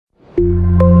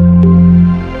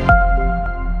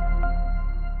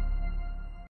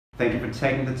for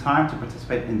taking the time to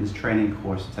participate in this training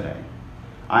course today.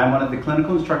 I am one of the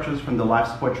clinical instructors from the Life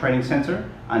Support Training Center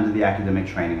under the Academic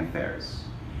Training Affairs.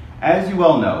 As you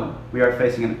well know, we are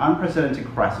facing an unprecedented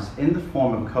crisis in the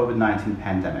form of a COVID-19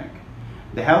 pandemic.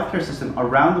 The healthcare system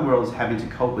around the world is having to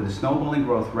cope with the snowballing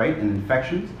growth rate in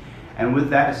infections, and with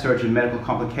that a surge in medical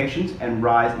complications and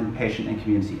rise in patient and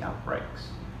community outbreaks.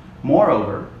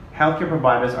 Moreover, healthcare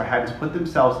providers are having to put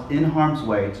themselves in harm's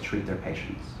way to treat their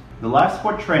patients. The Life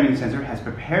Support Training Center has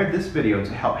prepared this video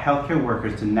to help healthcare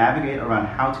workers to navigate around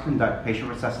how to conduct patient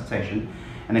resuscitation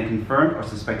in a confirmed or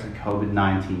suspected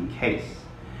COVID-19 case.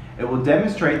 It will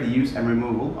demonstrate the use and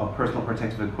removal of personal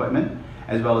protective equipment,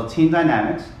 as well as team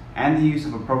dynamics and the use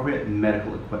of appropriate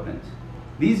medical equipment.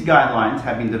 These guidelines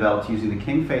have been developed using the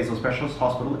King Faisal Specialist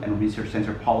Hospital and Research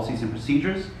Center policies and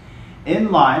procedures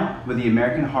in line with the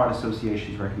American Heart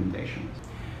Association's recommendations.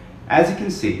 As you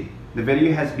can see, the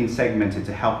video has been segmented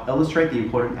to help illustrate the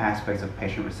important aspects of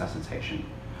patient resuscitation.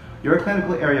 Your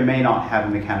clinical area may not have a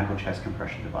mechanical chest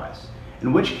compression device,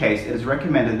 in which case it is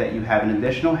recommended that you have an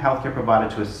additional healthcare provider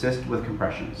to assist with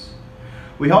compressions.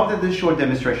 We hope that this short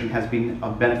demonstration has been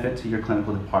of benefit to your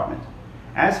clinical department.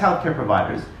 As healthcare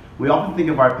providers, we often think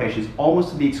of our patients almost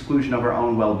to the exclusion of our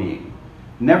own well-being.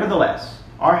 Nevertheless,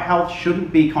 our health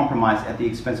shouldn't be compromised at the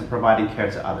expense of providing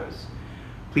care to others.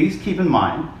 Please keep in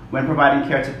mind, when providing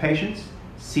care to patients,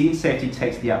 scene safety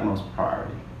takes the utmost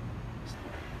priority.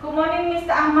 Good morning, Mr.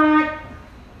 Ahmad.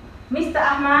 Mr.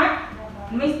 Ahmad.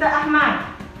 Mr. Ahmad.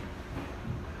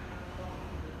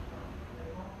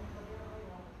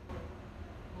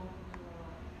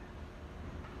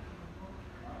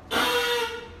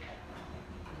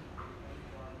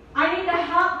 I need the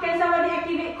help. Can somebody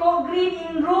activate code green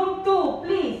in room 2,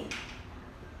 please?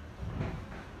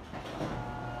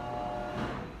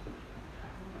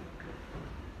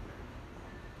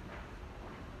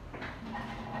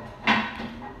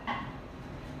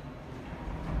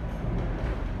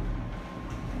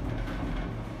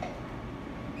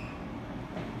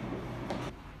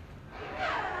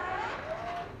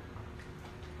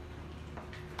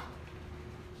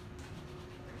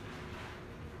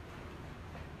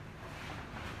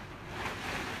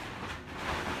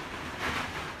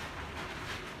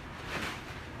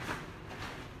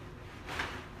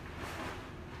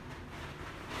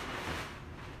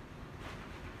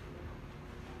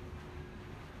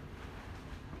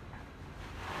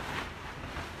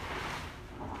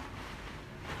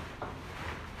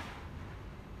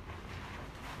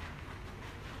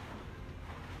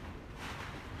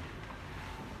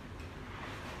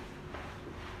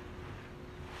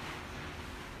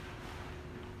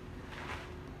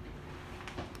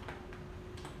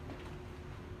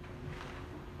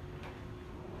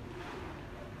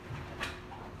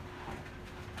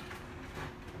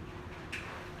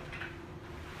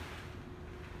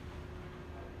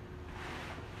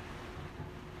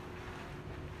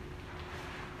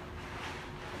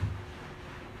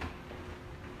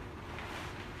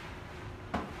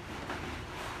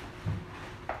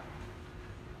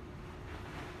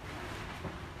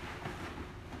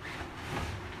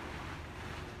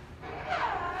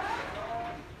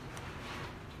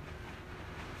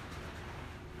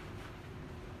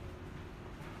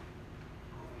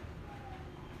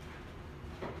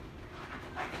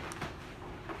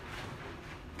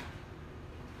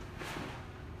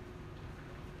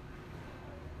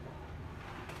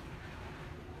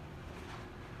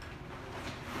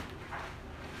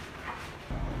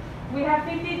 We have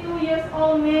 52 years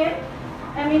old male,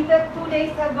 admitted 2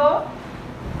 days ago,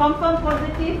 confirmed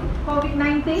positive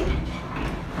COVID-19,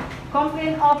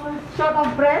 complaint of short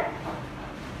of breath,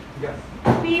 yes,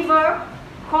 fever,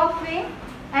 coughing,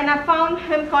 and I found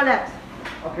him collapsed.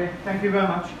 Okay, thank you very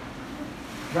much.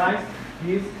 Guys,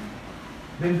 please,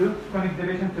 Bindu, connect the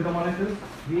patient to the monitors,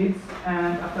 please,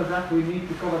 and after that we need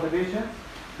to cover the patient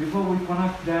before we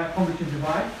connect the compression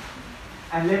device.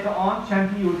 And later on,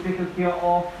 Shanti, you will take care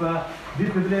of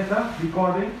defibrillator,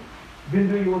 recording.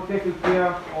 Bindu, you will take care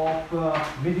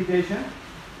of meditation.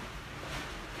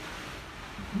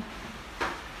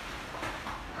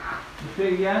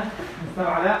 Mr. Ian, Mr.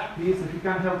 Ala, please, if you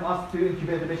can help us to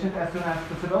intubate the patient as soon as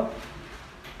possible.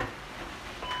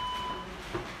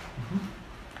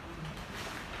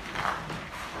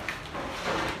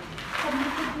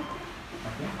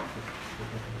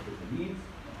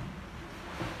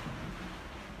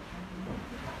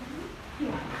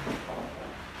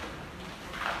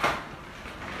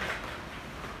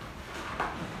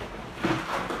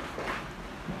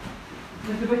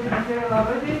 Intubation material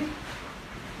already.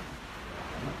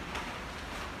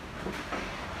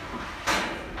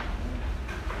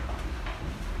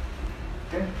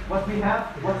 Okay, What we have?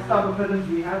 What type of rhythms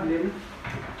we have, lady?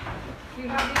 We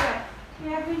have here. We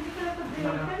have ventricular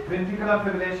fibrillation. Ventricular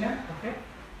fibrillation. Okay.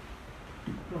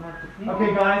 Okay,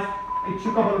 guys. It's a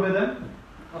couple rhythm.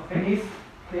 Okay. Please.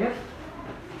 Clear.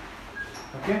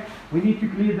 Okay. We need to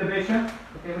clear the patient.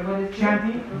 Okay. Everybody is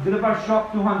chanting. Deliver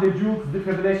shock 200 joules.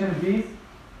 Defibrillation, please.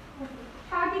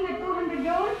 Starting at 200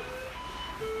 joules.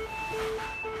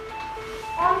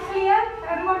 All clear.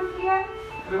 Everyone clear.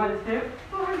 Everybody is clear.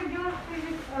 200 joules is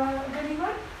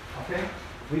delivered. Okay.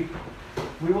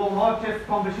 We will hold chest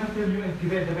compression till you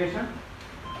intubate the patient.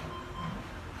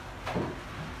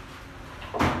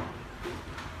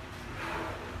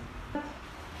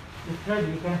 It's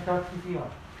ready, you can start CPR.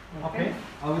 Okay.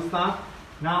 I will start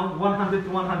now 100 to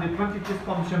 120 chest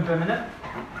compression per minute.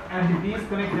 And please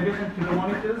connect the patient to the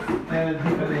monitors, to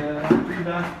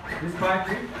the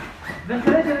respiratory.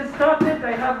 Ventilation is started,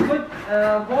 I have good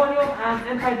volume and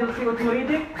entitled CO2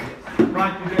 reading. Try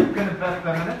to get 10 breaths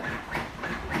per minute.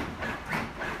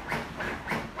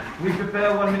 We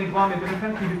prepare 1 milligram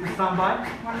epinephrine, keep it to standby.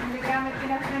 1 milligram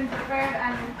epinephrine prepared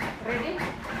and ready.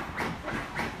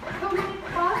 2 minutes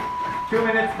past. 2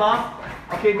 minutes past.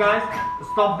 Okay guys,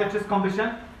 stop the chest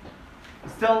compression.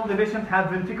 Still the patient has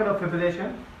ventricular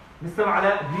fibrillation. Mr.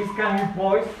 Ala, please can you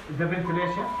voice the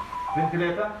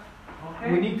ventilator?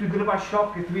 Okay. We need to deliver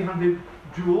shock at 300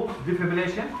 joules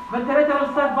defibrillation. Ventilator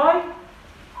on standby.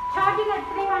 Charging at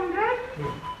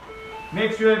 300.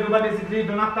 Make sure everybody is clear.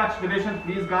 Do not touch the patient,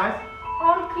 please, guys.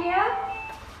 All clear.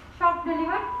 Shock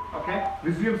delivered. Okay.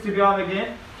 Resume CPR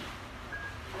again.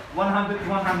 100 to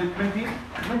 120.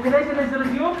 Ventilation is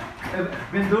resumed.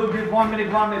 Bindu, give 1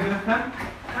 milligram epinephrine.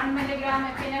 1 milligram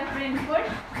epinephrine push.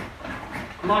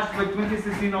 Flush with 20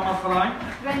 cc normal saline.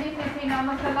 20 cc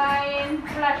normal saline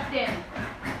flushed in.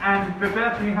 And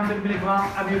prepare 300 milligram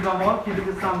amiodarone. Keep it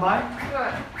to standby.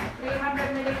 Sure.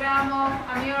 300 milligram of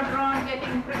amiodarone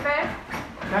getting prepared.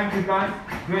 Thank you, guys.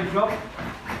 Great job.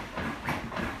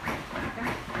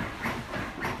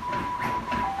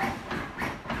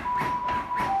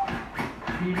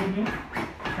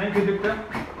 Thank you, doctor.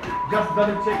 Just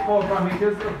double check 4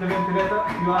 parameters of the ventilator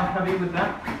if you are happy with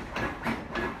that.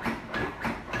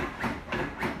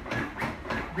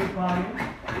 Good volume.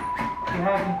 You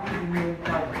have increased in your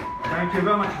fiber. Thank you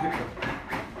very much, Victor.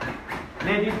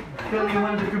 Lady, tell me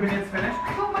when the 2 minutes finished.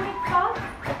 2 minutes past.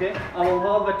 Okay, I will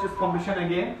hold the chest compression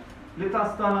again. Let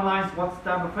us analyze what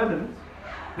type of evidence.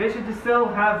 Patient still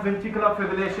have ventricular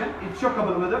fibrillation. It's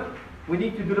shockable with it. We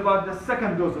need to deliver the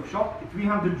second dose of shock,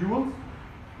 300 joules.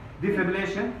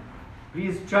 Defibrillation.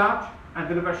 Please charge and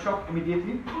deliver shock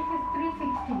immediately. This is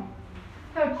 360.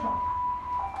 Third shot.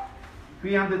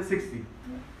 360.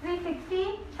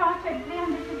 360. Charge at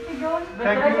 360 joules.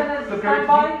 Ventilation you. is So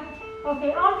standby.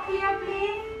 Okay, all clear,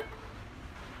 please.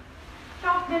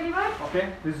 Shock delivered.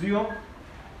 Okay, resume.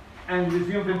 And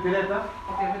resume ventilator.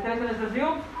 Okay, ventilation is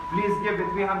resumed. Please give the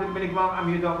 300 milligram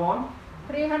amiodarone.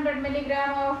 300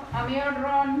 milligram of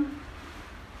amiodarone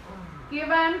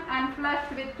given and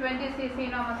flushed with 20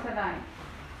 cc normal saline.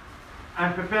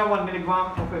 And prepare 1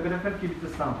 milligram of epinephrine, keep it to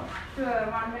standby. Sure,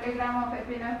 1 milligram of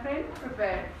epinephrine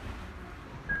prepared.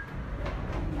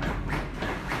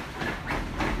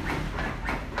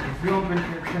 Resume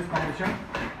with chest compression.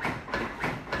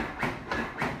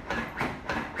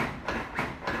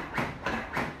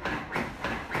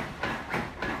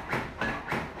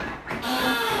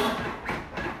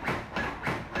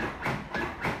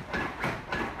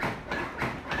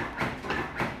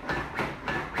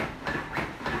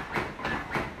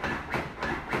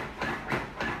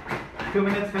 Two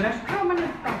minutes finished. 2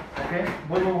 minutes past. Okay,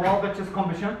 we will hold the chest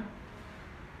compression.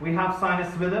 We have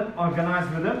sinus rhythm, organized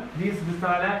rhythm. Please, Mr.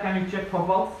 Ala, can you check for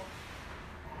pulse?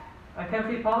 I can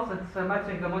feel pulse, it's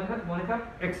matching the monitor.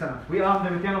 Excellent. We are in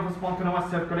the return of spontaneous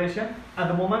circulation. At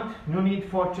the moment, no need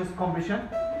for chest compression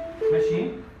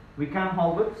machine. We can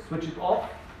hold it, switch it off.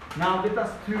 Now let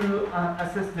us to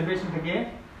assess the patient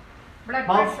again. Blood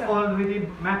Pulse pressure. already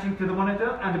matching to the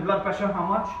monitor, and the blood pressure how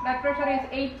much? Blood pressure is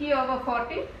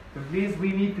 80/40. So please,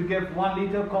 we need to give 1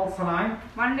 liter cold saline.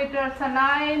 1 liter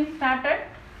saline started.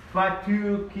 Try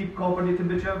to keep core body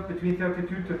temperature between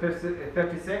 32 to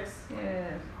 36.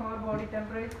 Yes, core body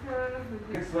temperature.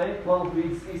 X-ray, 12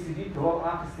 weeks ECG, 12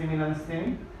 after stimulant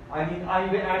staining. I need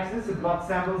IV access, blood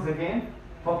samples again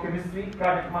for chemistry,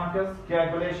 cardiac markers,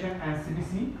 coagulation, and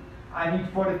CBC. I need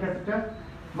for the catheter,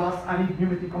 plus I need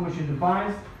pneumatic compression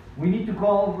device. We need to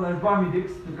call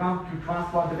paramedics to come to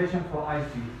transport the patient for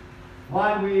ICU.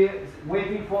 While we're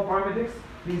waiting for paramedics,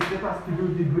 please let us to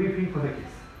do the briefing for the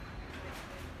case.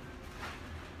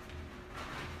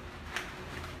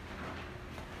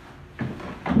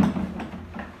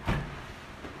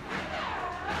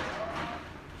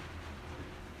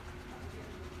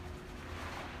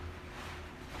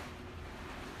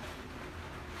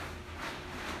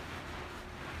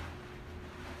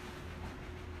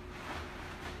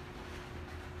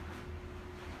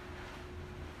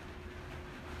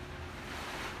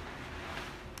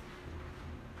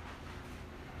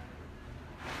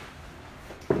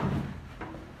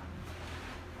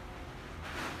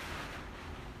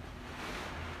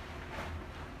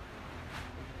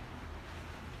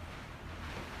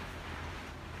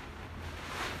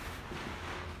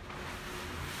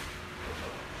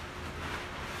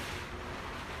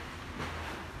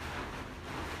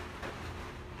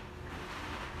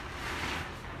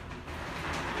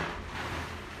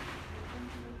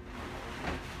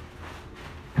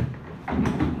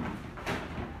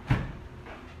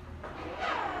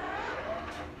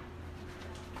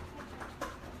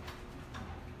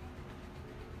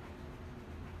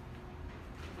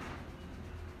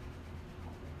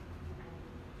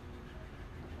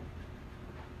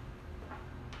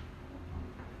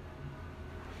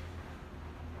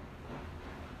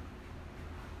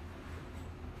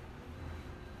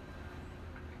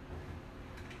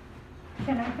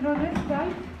 Can I throw this,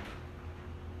 guys?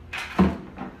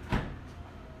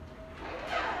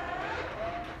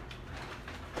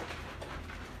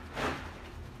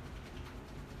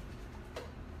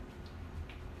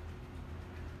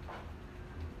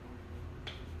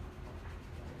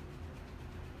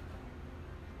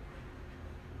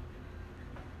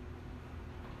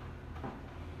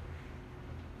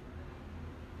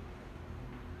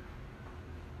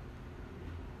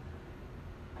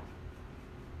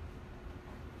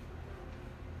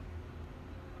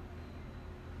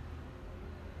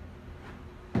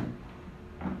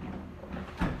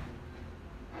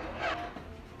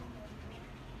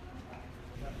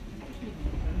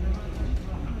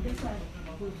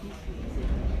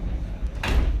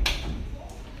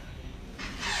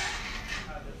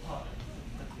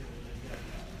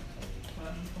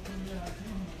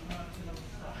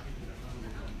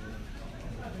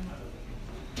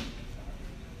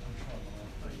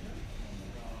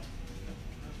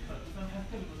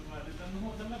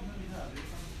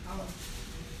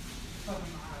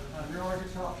 اليوم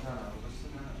شو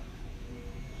صار؟